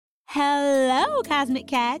Hello, Cosmic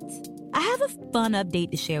Cats. I have a fun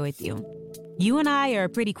update to share with you. You and I are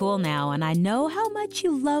pretty cool now, and I know how much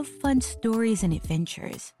you love fun stories and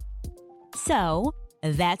adventures. So,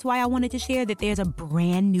 that's why I wanted to share that there's a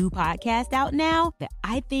brand new podcast out now that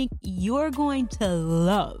I think you're going to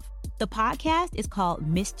love. The podcast is called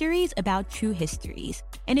Mysteries About True Histories,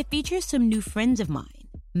 and it features some new friends of mine,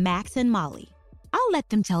 Max and Molly. I'll let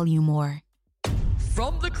them tell you more.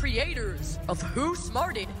 From the creators of Who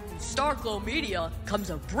Smarted Starglow Media comes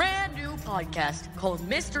a brand new podcast called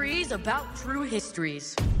Mysteries About True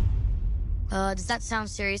Histories. Does that sound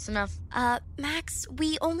serious enough? Max,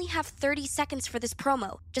 we only have 30 seconds for this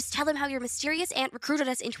promo. Just tell them how your mysterious aunt recruited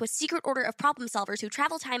us into a secret order of problem solvers who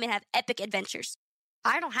travel time and have epic adventures.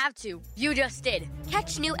 I don't have to. You just did.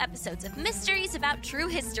 Catch new episodes of Mysteries About True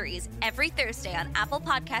Histories every Thursday on Apple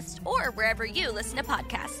Podcasts or wherever you listen to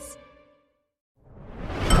podcasts.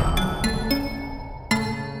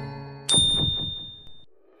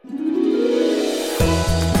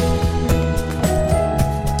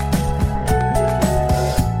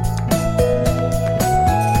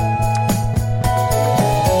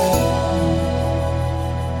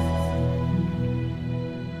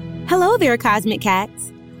 Hello there, Cosmic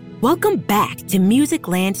Cats. Welcome back to Music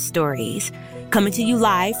Land Stories, coming to you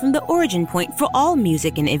live from the origin point for all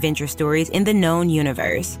music and adventure stories in the known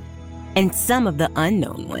universe, and some of the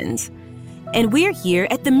unknown ones. And we're here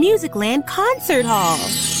at the Music Land Concert Hall.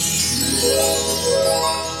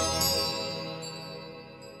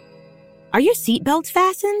 Are your seatbelts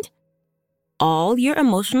fastened? All your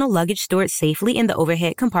emotional luggage stored safely in the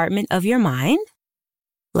overhead compartment of your mind?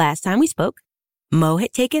 Last time we spoke, Mo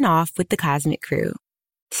had taken off with the Cosmic Crew,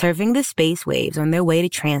 surfing the space waves on their way to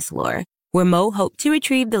Translore, where Mo hoped to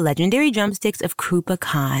retrieve the legendary drumsticks of Krupa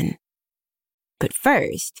Khan. But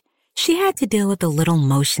first, she had to deal with a little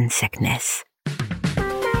motion sickness.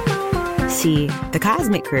 See, the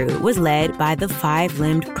Cosmic Crew was led by the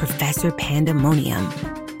five-limbed Professor Pandemonium.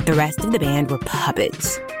 The rest of the band were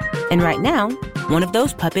puppets. And right now, one of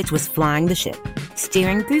those puppets was flying the ship,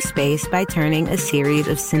 steering through space by turning a series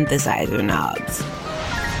of synthesizer knobs.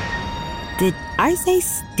 Did I say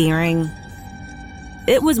steering?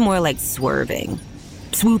 It was more like swerving,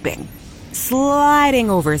 swooping, sliding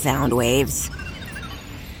over sound waves.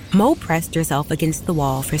 Mo pressed herself against the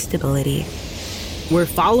wall for stability. "We're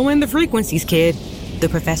following the frequencies, kid," the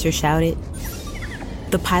professor shouted.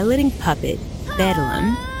 The piloting puppet,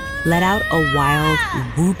 Bedlam, let out a wild,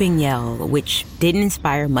 whooping yell, which didn't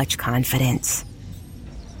inspire much confidence.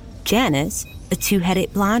 Janice, a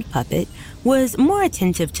two-headed blonde puppet, was more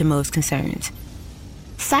attentive to Mo's concerns.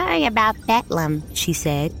 "Sorry about Bedlam," she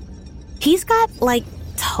said. "He's got,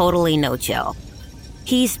 totally no chill.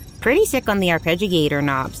 He's pretty sick on the arpeggiator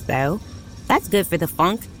knobs, though. That's good for the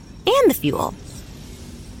funk and the fuel."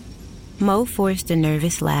 Mo forced a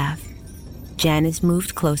nervous laugh. Janice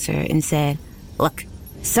moved closer and said, "Look,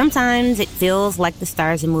 sometimes it feels like the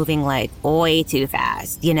stars are moving, way too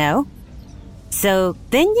fast, you know? So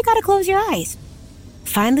then you gotta close your eyes.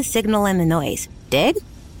 Find the signal and the noise. Dig?"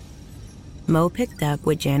 Mo picked up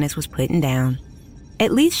what Janice was putting down.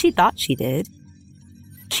 At least she thought she did.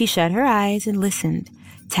 She shut her eyes and listened,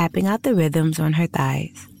 tapping out the rhythms on her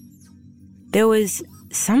thighs. There was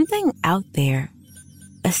something out there,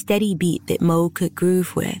 a steady beat that Mo could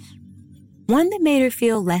groove with, one that made her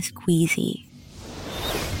feel less queasy.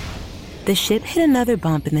 The ship hit another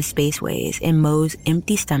bump in the spaceways, and Mo's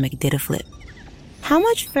empty stomach did a flip. "How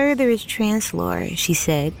much further is Translore?" she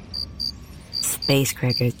said. "Space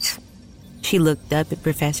crickets." She looked up at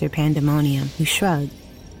Professor Pandemonium, who shrugged.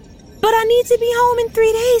 "But I need to be home in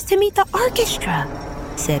 3 days to meet the orchestra,"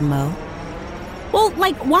 said Mo. "Well,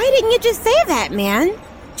 why didn't you just say that, man?"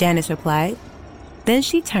 Janice replied. Then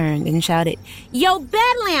she turned and shouted, "Yo,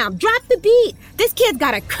 Bedlam, drop the beat! This kid's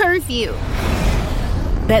got a curfew!"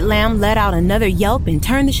 Bedlam let out another yelp and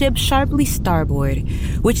turned the ship sharply starboard,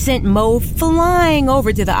 which sent Mo flying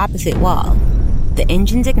over to the opposite wall. The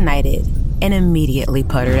engines ignited and immediately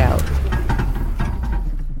puttered out.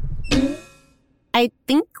 "I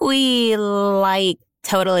think we,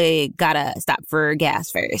 totally gotta stop for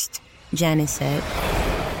gas first," Janice said.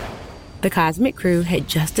 The Cosmic Crew had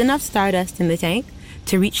just enough stardust in the tank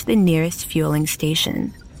to reach the nearest fueling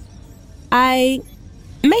station. I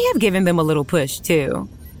may have given them a little push, too.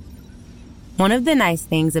 One of the nice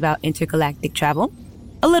things about intergalactic travel,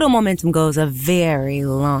 a little momentum goes a very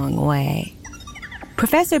long way.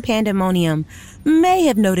 Professor Pandemonium may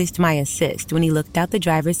have noticed my assist when he looked out the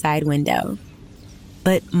driver's side window,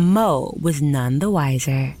 but Mo was none the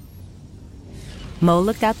wiser. Mo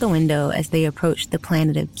looked out the window as they approached the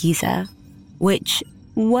planet of Giza, which,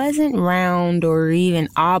 wasn't round or even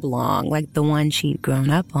oblong like the one she'd grown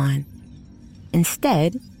up on.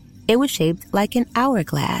 Instead, it was shaped like an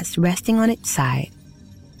hourglass resting on its side.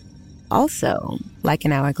 Also, like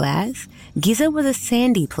an hourglass, Giza was a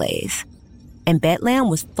sandy place, and Bethlehem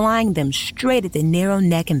was flying them straight at the narrow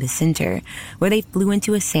neck in the center, where they flew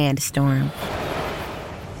into a sandstorm.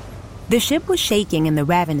 The ship was shaking in the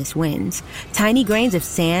ravenous winds, tiny grains of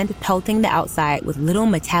sand pelting the outside with little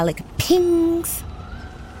metallic pings.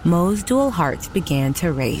 Mo's dual hearts began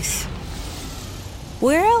to race.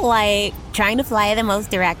 "We're, trying to fly the most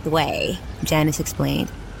direct way," Janice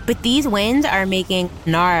explained. "But these winds are making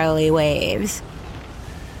gnarly waves."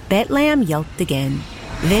 Bethlehem yelped again,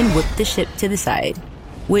 then whipped the ship to the side,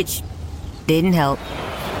 which didn't help.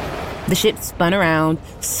 The ship spun around,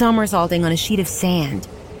 somersaulting on a sheet of sand.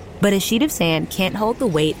 But a sheet of sand can't hold the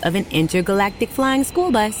weight of an intergalactic flying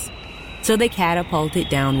school bus. So they catapulted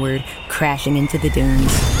downward, crashing into the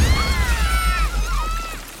dunes.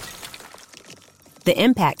 The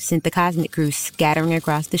impact sent the cosmic crew scattering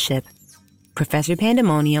across the ship. Professor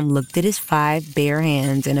Pandemonium looked at his 5 bare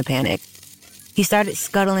hands in a panic. He started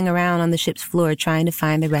scuttling around on the ship's floor trying to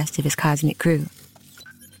find the rest of his cosmic crew.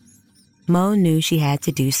 Mo knew she had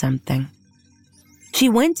to do something. She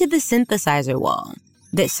went to the synthesizer wall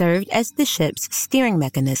that served as the ship's steering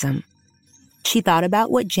mechanism. She thought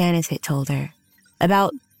about what Janice had told her,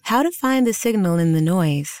 about how to find the signal in the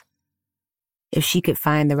noise. If she could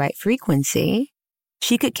find the right frequency,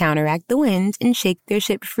 she could counteract the winds and shake their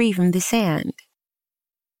ship free from the sand.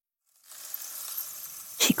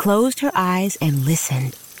 She closed her eyes and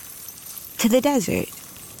listened. To the desert,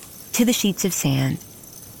 to the sheets of sand,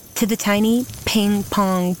 to the tiny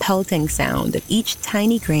ping-pong pelting sound of each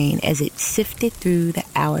tiny grain as it sifted through the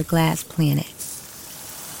hourglass planet.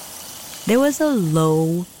 There was a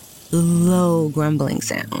low, low grumbling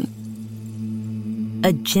sound.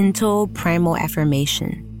 A gentle primal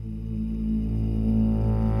affirmation.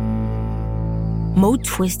 Mo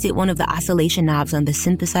twisted one of the oscillation knobs on the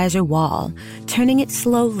synthesizer wall, turning it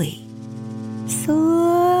slowly,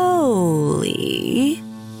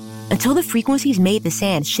 until the frequencies made the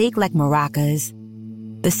sand shake like maracas.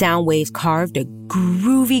 The sound waves carved a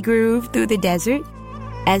groovy groove through the desert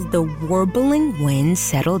as the warbling wind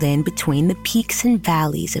settled in between the peaks and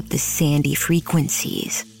valleys of the sandy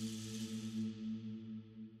frequencies.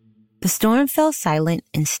 The storm fell silent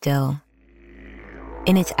and still.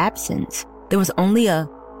 In its absence, there was only a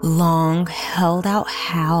long, held-out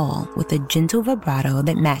howl with a gentle vibrato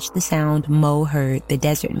that matched the sound Mo heard the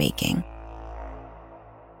desert making.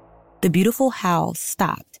 The beautiful howl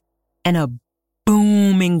stopped, and a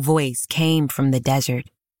booming voice came from the desert.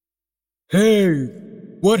 "Hey,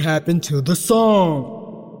 what happened to the song?"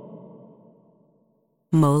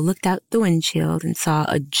 Mo looked out the windshield and saw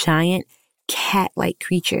a giant cat-like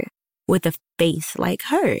creature with a face like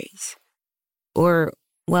hers. Or,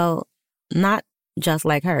 well, not just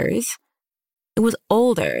like hers. It was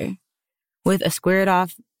older, with a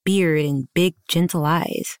squared-off beard and big, gentle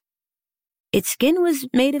eyes. Its skin was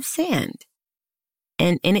made of sand,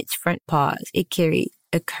 and in its front paws it carried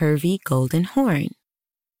a curvy golden horn.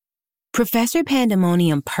 Professor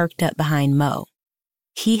Pandemonium perked up behind Mo.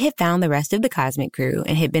 He had found the rest of the cosmic crew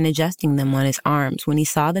and had been adjusting them on his arms when he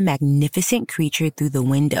saw the magnificent creature through the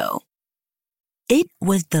window. It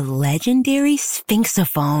was the legendary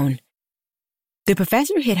Sphinxaphone. The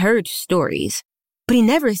professor had heard stories, but he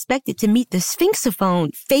never expected to meet the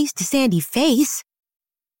Sphinxaphone face to sandy face.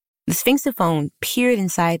 The Sphinxaphone peered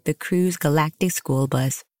inside the crew's galactic school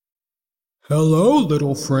bus. "Hello,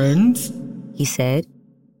 little friends," he said.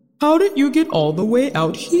 "How did you get all the way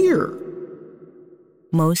out here?"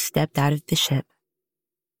 Mo stepped out of the ship.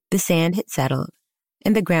 The sand had settled,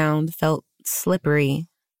 and the ground felt slippery,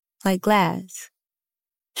 like glass.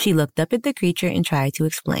 She looked up at the creature and tried to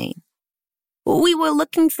explain. "We were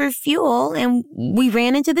looking for fuel, and we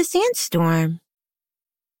ran into the sandstorm."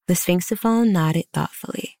 The Sphinxaphone nodded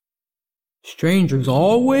thoughtfully. "Strangers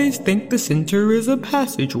always think the center is a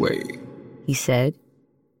passageway," he said.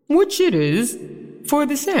 "Which it is, for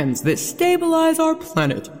the sands that stabilize our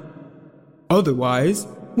planet. Otherwise,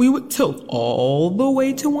 we would tilt all the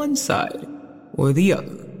way to one side or the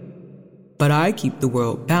other. But I keep the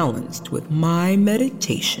world balanced with my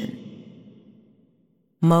meditation."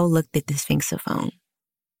 Mo looked at the Sphinxaphone.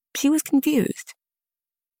 She was confused.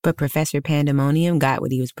 But Professor Pandemonium got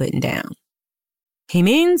what he was putting down. "He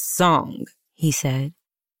means song," he said.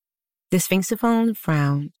 The Sphinxaphone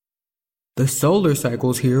frowned. "The solar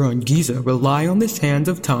cycles here on Giza rely on the sands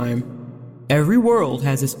of time. Every world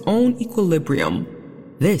has its own equilibrium.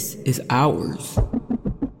 This is ours."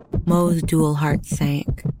 Mo's dual heart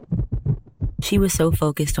sank. She was so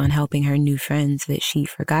focused on helping her new friends that she'd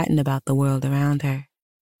forgotten about the world around her.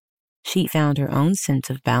 She'd found her own sense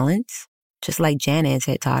of balance, just like Janice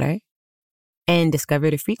had taught her, and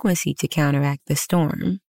discovered a frequency to counteract the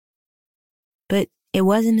storm. But it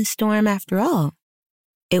wasn't a storm after all.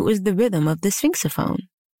 It was the rhythm of the Sphinxaphone,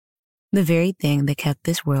 the very thing that kept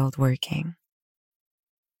this world working.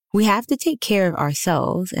 We have to take care of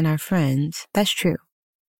ourselves and our friends, that's true.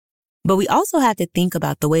 But we also have to think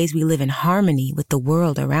about the ways we live in harmony with the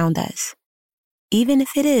world around us, even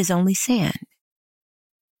if it is only sand.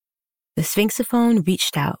 The Sphinxaphone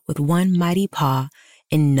reached out with one mighty paw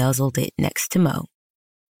and nuzzled it next to Mo.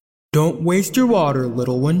 Don't waste your water,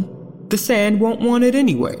 little one. The sand won't want it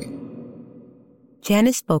anyway.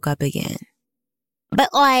 Janice spoke up again. But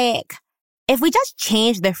if we just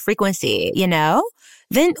change the frequency,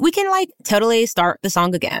 then we can totally start the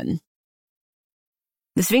song again.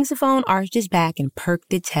 The Sphinxaphone arched his back and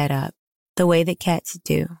perked its head up, the way that cats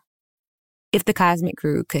do. If the cosmic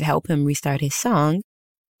crew could help him restart his song,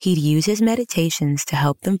 he'd use his meditations to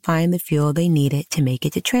help them find the fuel they needed to make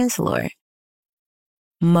it to Transalore.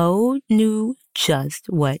 Mo knew just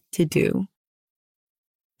what to do.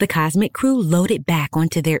 The cosmic crew loaded back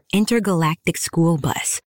onto their intergalactic school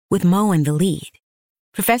bus, with Mo in the lead.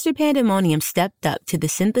 Professor Pandemonium stepped up to the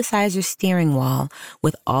synthesizer steering wheel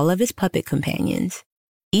with all of his puppet companions,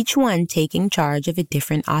 each one taking charge of a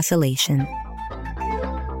different oscillation.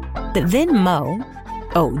 But then Mo,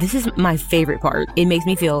 this is my favorite part. It makes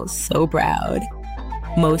me feel so proud.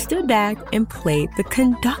 Mo stood back and played the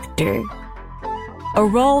conductor, a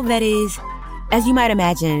role that is, as you might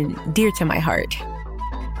imagine, dear to my heart.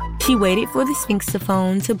 She waited for the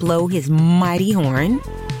Sphinxaphone to blow his mighty horn,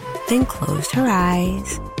 then closed her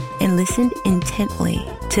eyes and listened intently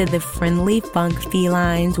to the friendly funk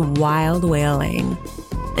feline's wild wailing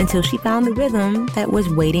until she found the rhythm that was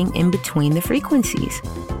waiting in between the frequencies.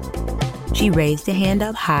 She raised a hand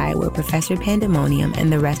up high where Professor Pandemonium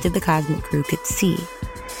and the rest of the cosmic crew could see,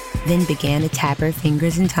 then began to tap her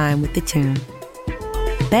fingers in time with the tune.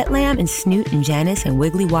 Betlam and Snoot and Janice and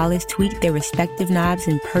Wiggly Wallace tweaked their respective knobs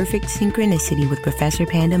in perfect synchronicity with Professor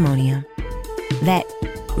Pandemonium. That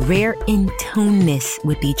rare in-tuneness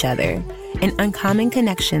with each other, an uncommon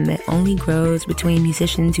connection that only grows between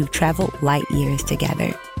musicians who've traveled light years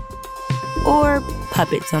together. Or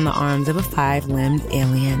puppets on the arms of a 5-limbed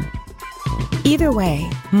alien. Either way,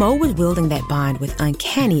 Mo was wielding that bond with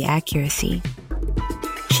uncanny accuracy.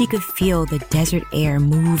 She could feel the desert air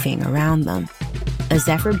moving around them, a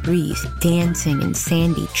zephyr breeze dancing in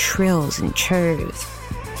sandy trills and chirps.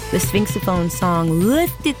 The Sphinxaphone song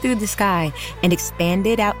lifted through the sky and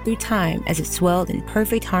expanded out through time as it swelled in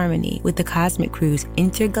perfect harmony with the cosmic crew's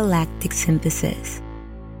intergalactic synthesis.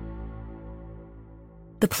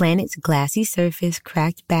 The planet's glassy surface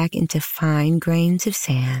cracked back into fine grains of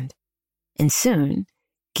sand, and soon,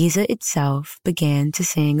 Giza itself began to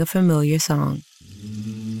sing a familiar song.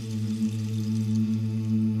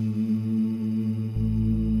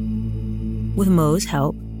 With Mo's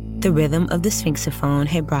help, the rhythm of the Sphinxaphone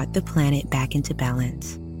had brought the planet back into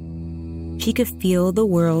balance. She could feel the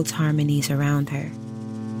world's harmonies around her.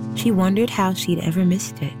 She wondered how she'd ever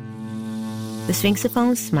missed it. The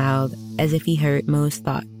Sphinxaphone smiled as if he heard Mo's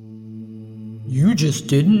thought. You just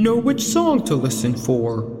didn't know which song to listen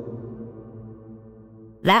for.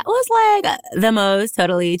 That was the most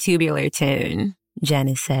totally tubular tune,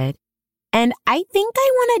 Janice said. And I think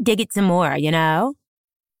I want to dig it some more,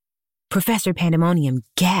 Professor Pandemonium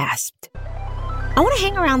gasped. I want to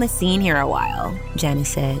hang around the scene here a while, Janice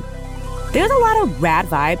said. There's a lot of rad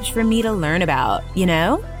vibes for me to learn about,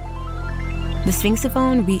 The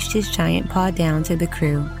Sphinxaphone reached his giant paw down to the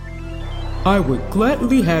crew. I would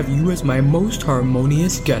gladly have you as my most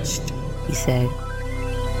harmonious guest, he said.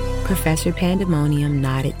 Professor Pandemonium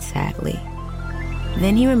nodded sadly.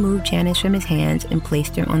 Then he removed Janice from his hands and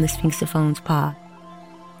placed her on the Sphinxaphone's paw.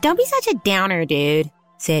 Don't be such a downer, dude,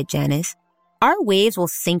 said Janice. Our waves will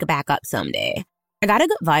sync back up someday. I got a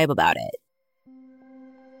good vibe about it.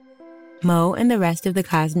 Mo and the rest of the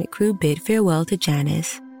cosmic crew bid farewell to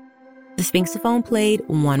Janice. The Sphinxaphone played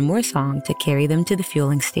one more song to carry them to the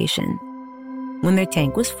fueling station. When their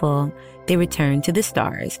tank was full, they returned to the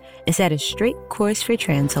stars and set a straight course for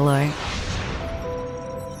Transalore.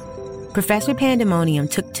 Professor Pandemonium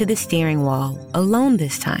took to the steering wheel, alone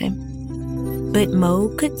this time. But Mo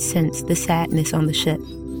could sense the sadness on the ship.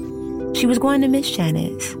 She was going to miss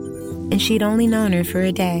Janice, and she'd only known her for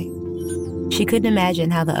a day. She couldn't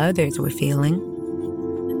imagine how the others were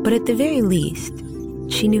feeling. But at the very least,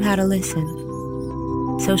 she knew how to listen.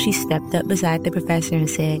 So she stepped up beside the professor and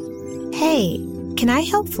said, Hey, can I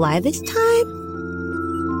help fly this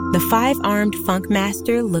time? The five-armed funk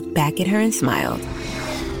master looked back at her and smiled.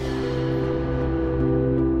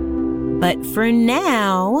 But for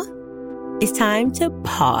now, it's time to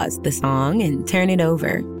pause the song and turn it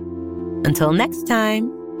over. Until next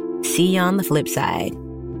time, see you on the flip side.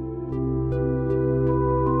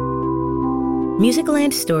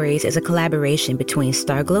 Musicland Stories is a collaboration between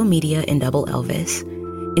Starglow Media and Double Elvis.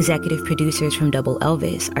 Executive producers from Double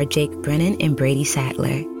Elvis are Jake Brennan and Brady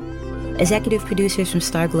Sadler. Executive producers from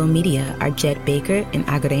Starglow Media are Jed Baker and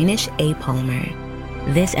Agrenish A. Palmer.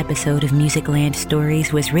 This episode of Musicland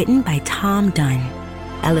Stories was written by Tom Dunn.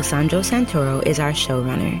 Alessandro Santoro is our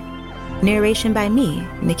showrunner. Narration by me,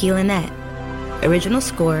 Nikki Lynette. Original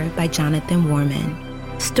score by Jonathan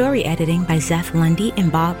Warman. Story editing by Zeph Lundy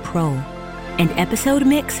and Bob Pro. And episode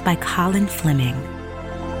mix by Colin Fleming.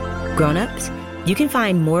 Grown-ups, you can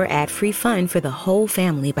find more ad-free fun for the whole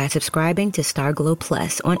family by subscribing to Starglow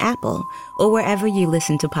Plus on Apple or wherever you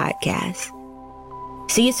listen to podcasts.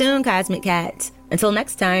 See you soon, Cosmic Cats. Until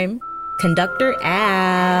next time, Conductor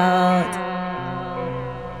out.